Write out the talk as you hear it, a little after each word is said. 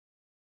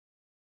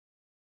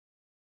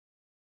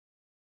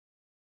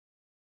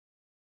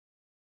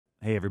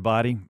Hey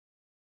everybody,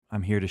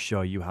 I'm here to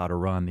show you how to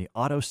run the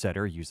auto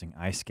setter using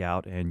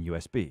iScout and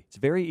USB. It's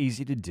very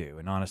easy to do,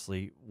 and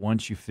honestly,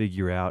 once you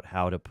figure out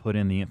how to put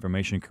in the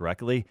information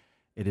correctly,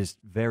 it is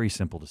very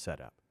simple to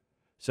set up.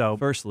 So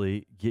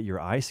firstly, get your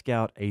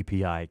iScout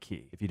API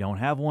key. If you don't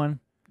have one,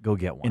 go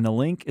get one. In the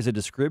link is a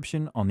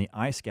description on the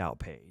iScout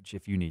page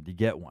if you need to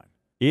get one.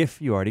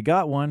 If you already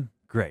got one,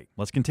 great,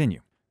 let's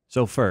continue.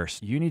 So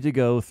first, you need to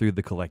go through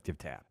the collective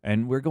tab,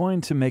 and we're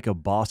going to make a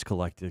boss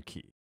collective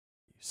key.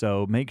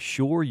 So make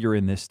sure you're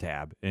in this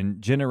tab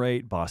and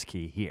generate boss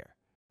key here.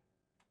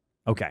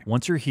 Okay,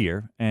 once you're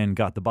here and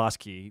got the boss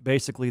key,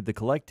 basically the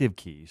collective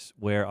keys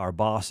where our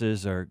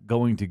bosses are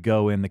going to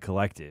go in the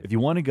collective. If you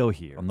want to go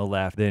here on the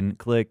left, then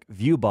click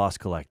View Boss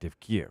Collective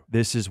Queue.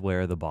 This is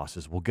where the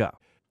bosses will go.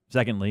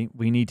 Secondly,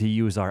 we need to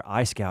use our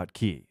iScout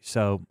key.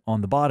 So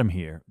on the bottom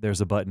here, there's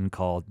a button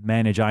called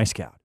Manage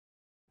iScout.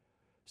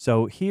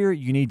 So here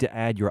you need to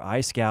add your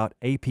iScout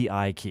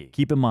API key.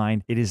 Keep in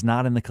mind, it is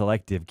not in the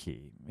collective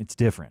key. It's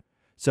different.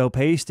 So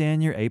paste in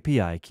your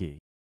API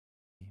key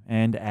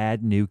and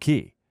add new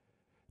key.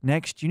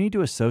 Next, you need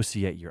to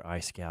associate your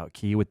iScout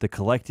key with the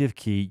collective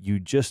key you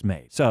just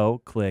made.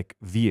 So click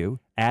View,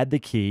 add the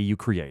key you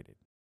created.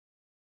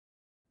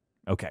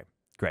 Okay,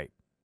 great.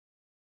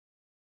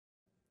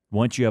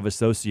 Once you have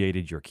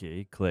associated your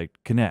key, click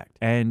Connect.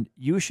 And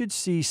you should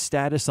see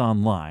status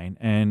online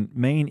and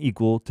main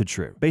equal to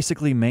true.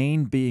 Basically,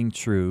 main being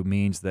true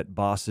means that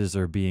bosses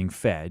are being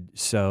fed,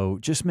 so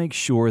just make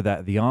sure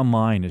that the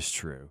online is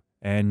true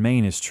and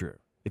main is true.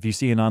 If you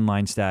see an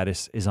online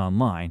status is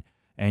online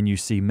and you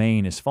see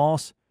main is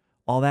false,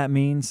 all that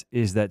means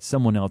is that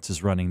someone else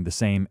is running the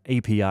same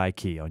API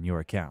key on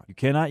your account. You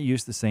cannot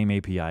use the same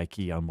API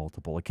key on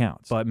multiple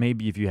accounts, but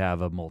maybe if you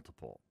have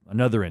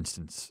another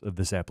instance of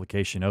this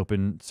application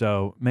open,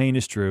 so main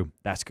is true,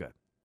 that's good.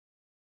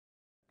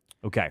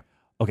 Okay,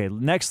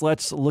 next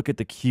let's look at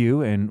the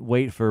queue and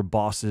wait for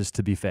bosses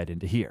to be fed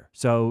into here.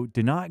 So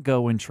do not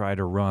go and try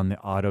to run the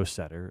auto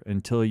setter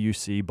until you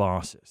see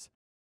bosses.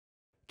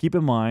 Keep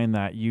in mind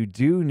that you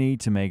do need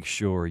to make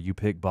sure you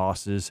pick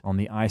bosses on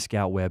the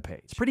iScout webpage.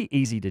 It's pretty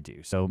easy to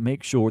do, so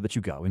make sure that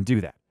you go and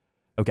do that.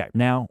 Okay,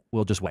 now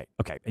we'll just wait.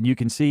 Okay, and you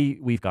can see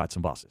we've got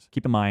some bosses.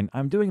 Keep in mind,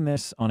 I'm doing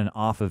this on an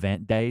off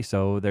event day,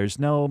 so there's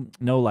no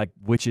like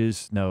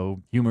witches,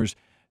 no humors,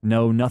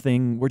 no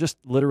nothing. We're just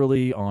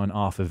literally on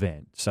off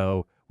event.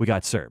 So we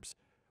got Serbs,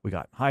 we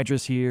got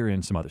Hydras here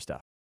and some other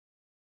stuff.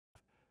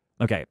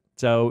 Okay,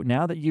 so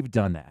now that you've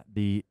done that,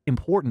 the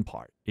important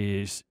part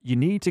is you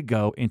need to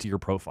go into your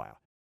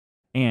profile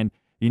and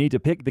you need to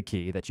pick the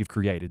key that you've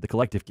created, the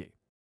collective key.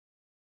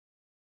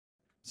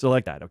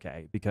 Select that,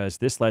 okay, because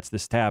this lets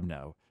this tab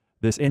know,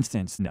 this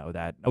instance know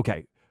that,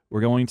 okay,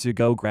 we're going to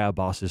go grab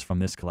bosses from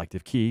this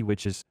collective key,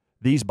 which is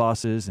these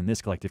bosses in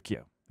this collective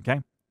queue, okay?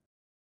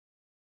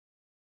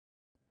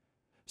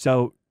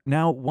 So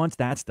now once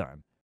that's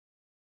done,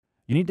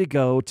 you need to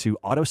go to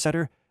Auto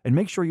Setter and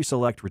make sure you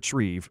select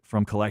Retrieve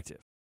from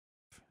Collective.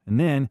 And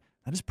then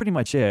that is pretty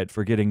much it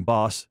for getting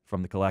boss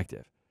from the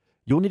collective.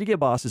 You'll need to get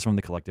bosses from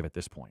the collective at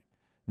this point.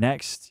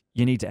 Next,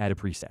 you need to add a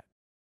preset.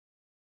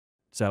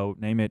 So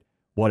name it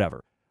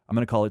whatever. I'm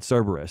going to call it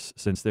Cerberus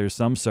since there's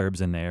some Serbs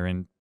in there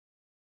and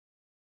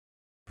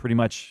pretty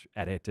much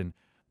edit and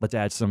let's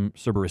add some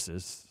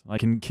Cerberuses. I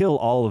can kill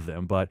all of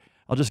them, but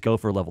I'll just go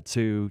for level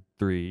 2,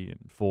 3,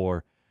 and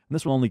 4. And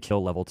this will only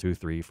kill level 2,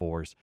 3,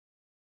 4s.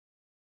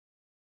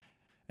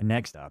 And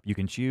next up, you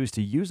can choose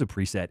to use a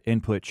preset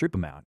input troop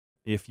amount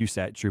if you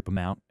set troop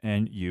amount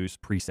and use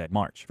preset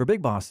march. For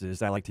big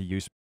bosses, I like to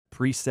use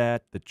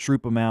preset, the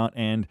troop amount,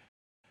 and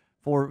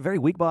for very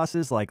weak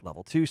bosses like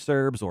level 2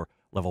 Serbs or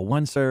level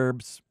 1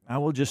 Serbs, I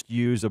will just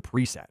use a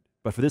preset.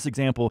 But for this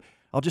example,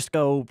 I'll just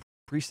go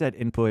preset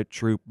input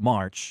troop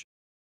march.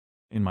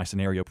 In my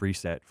scenario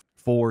preset,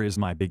 4 is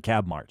my big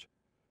cab march.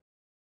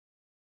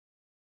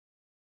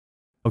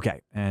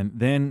 Okay, and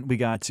then we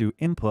got to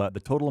input the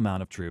total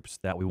amount of troops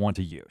that we want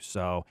to use.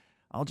 So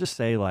I'll just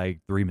say like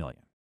 3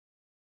 million.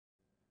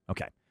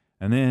 Okay,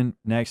 and then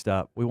next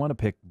up, we want to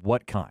pick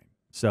what kind.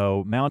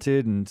 So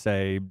mounted and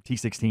say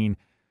T16.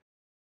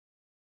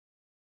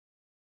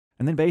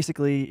 And then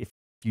basically, if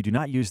you do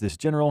not use this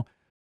general,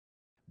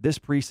 this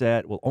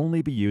preset will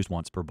only be used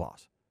once per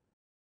boss.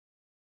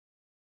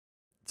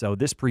 So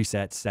this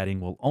preset setting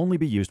will only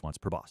be used once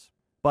per boss.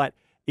 But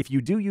if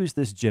you do use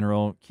this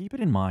general, keep it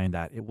in mind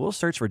that it will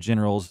search for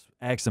generals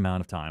X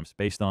amount of times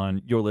based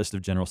on your list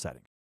of general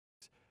settings.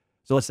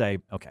 So let's say,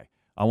 okay,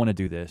 I want to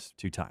do this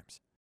 2 times.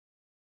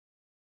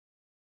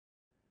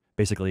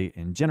 Basically,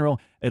 in general,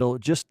 it'll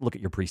just look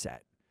at your preset.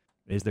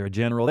 Is there a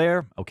general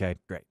there? Okay,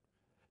 great.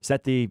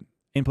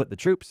 Input the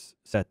troops,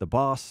 set the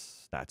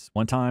boss, that's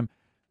 1 time,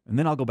 and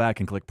then I'll go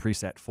back and click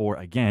preset 4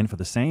 again for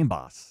the same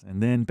boss.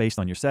 And then based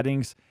on your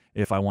settings,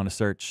 if I want to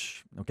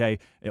search, okay,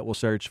 it will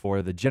search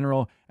for the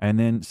general and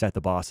then set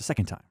the boss a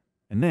 2nd time.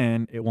 And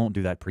then it won't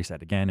do that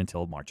preset again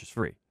until March is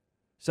free.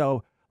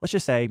 So let's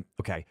just say,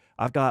 okay,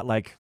 I've got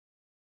like,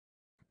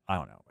 I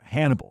don't know,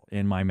 Hannibal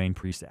in my main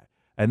preset.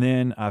 And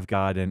then I've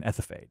got an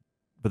Ethafade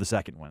for the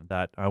second one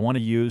that I want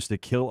to use to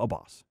kill a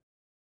boss.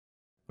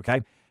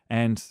 Okay.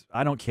 And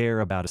I don't care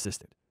about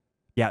assisted.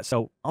 Yeah,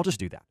 so I'll just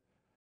do that.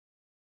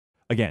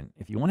 Again,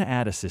 if you want to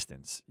add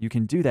assistants, you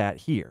can do that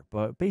here,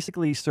 but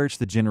basically search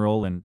the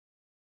general and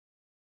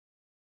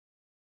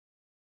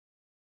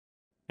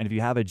if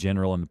you have a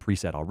general in the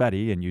preset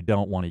already and you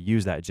don't want to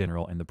use that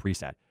general in the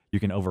preset, you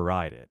can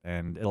override it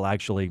and it'll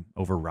actually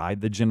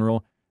override the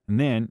general. And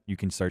then you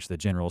can search the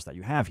generals that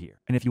you have here.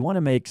 And if you want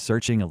to make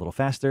searching a little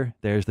faster,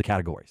 there's the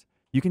categories.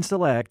 You can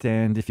select,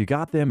 and if you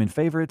got them in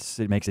favorites,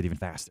 it makes it even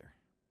faster.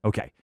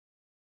 Okay.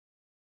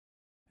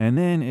 And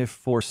then if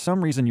for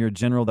some reason your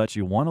general that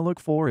you want to look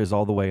for is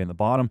all the way in the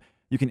bottom,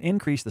 you can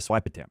increase the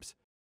swipe attempts.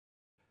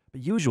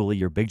 But usually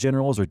your big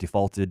generals are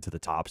defaulted to the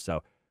top,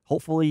 so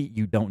hopefully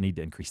you don't need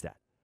to increase that.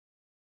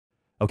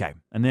 Okay,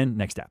 and then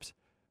next steps.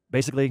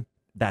 Basically,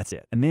 that's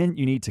it. And then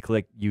you need to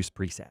click Use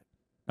Preset.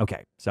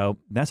 Okay, so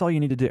that's all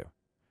you need to do.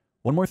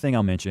 One more thing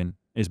I'll mention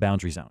is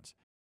boundary zones.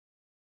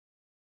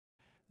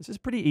 This is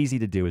pretty easy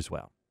to do as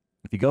well.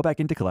 If you go back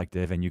into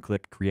Collective and you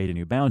click Create a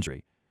new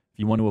boundary, if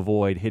you want to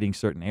avoid hitting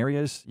certain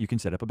areas, you can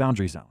set up a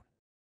boundary zone.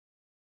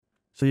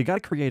 So you got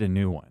to create a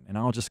new one, and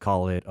I'll just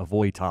call it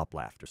Avoid Top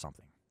Left or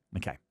something.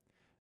 Okay.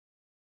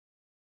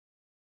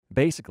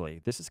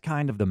 Basically, this is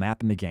kind of the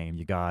map in the game.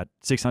 You got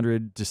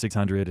 600 to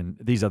 600 and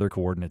these other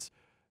coordinates.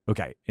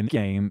 Okay, in the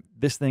game,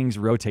 this thing's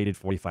rotated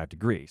 45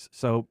 degrees,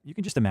 so you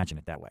can just imagine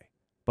it that way.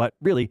 But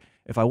really,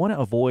 if I want to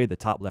avoid the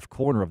top left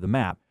corner of the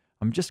map,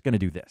 I'm just going to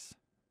do this.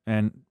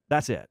 And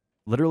that's it.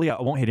 Literally,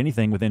 I won't hit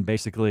anything within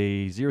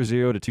basically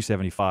 00 to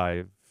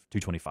 275,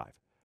 225.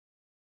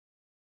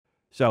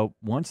 So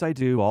once I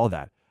do all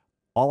that,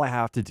 all I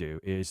have to do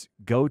is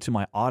go to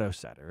my auto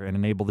setter and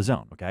enable the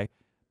zone, okay?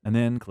 And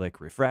then click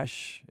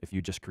refresh if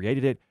you just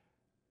created it,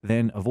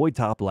 then avoid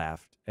top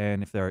left.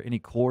 And if there are any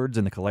chords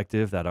in the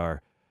collective that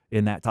are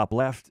in that top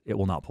left, it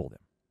will not pull them.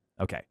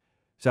 Okay.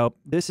 So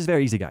this is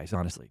very easy, guys,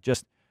 honestly.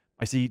 Just,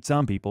 I see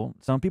some people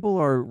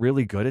are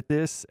really good at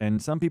this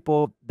and some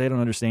people, they don't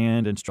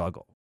understand and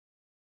struggle.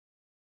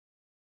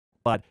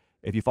 But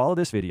if you follow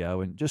this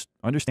video and just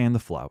understand the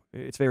flow,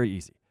 it's very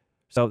easy.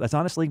 So that's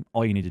honestly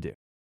all you need to do.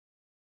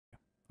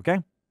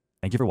 Okay.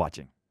 Thank you for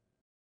watching.